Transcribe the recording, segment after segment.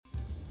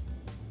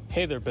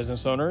Hey there,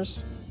 business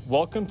owners.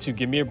 Welcome to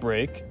Gimme a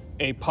Break,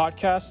 a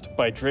podcast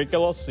by Drake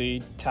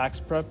LLC, Tax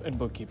Prep and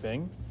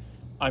Bookkeeping.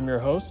 I'm your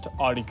host,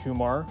 Adi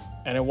Kumar,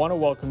 and I want to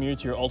welcome you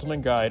to your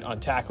ultimate guide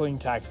on tackling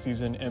tax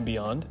season and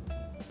beyond.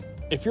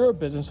 If you're a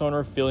business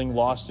owner feeling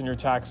lost in your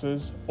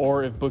taxes,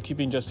 or if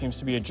bookkeeping just seems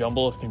to be a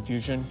jumble of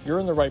confusion, you're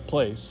in the right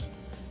place.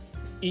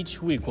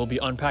 Each week, we'll be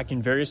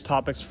unpacking various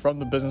topics from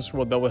the business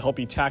world that will help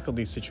you tackle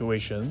these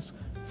situations,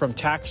 from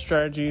tax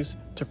strategies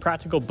to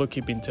practical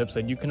bookkeeping tips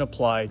that you can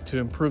apply to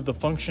improve the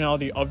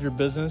functionality of your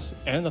business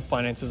and the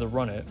finances that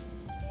run it.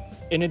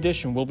 In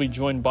addition, we'll be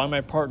joined by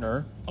my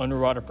partner,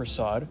 Anuradha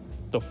Prasad,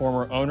 the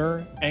former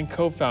owner and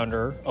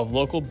co-founder of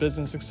local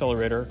business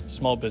accelerator,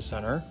 Small Biz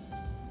Center.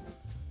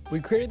 We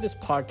created this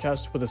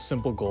podcast with a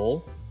simple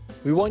goal.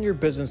 We want your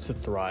business to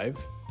thrive,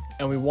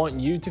 and we want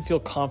you to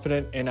feel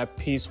confident and at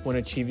peace when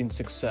achieving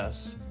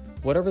success,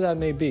 whatever that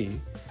may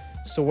be.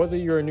 So whether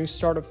you're a new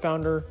startup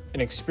founder,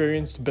 an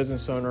experienced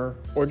business owner,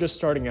 or just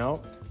starting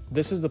out,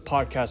 this is the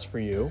podcast for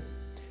you.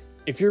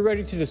 If you're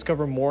ready to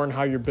discover more on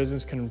how your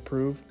business can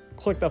improve,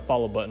 click that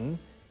follow button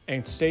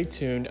and stay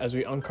tuned as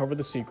we uncover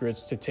the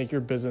secrets to take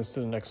your business to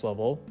the next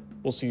level.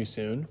 We'll see you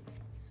soon.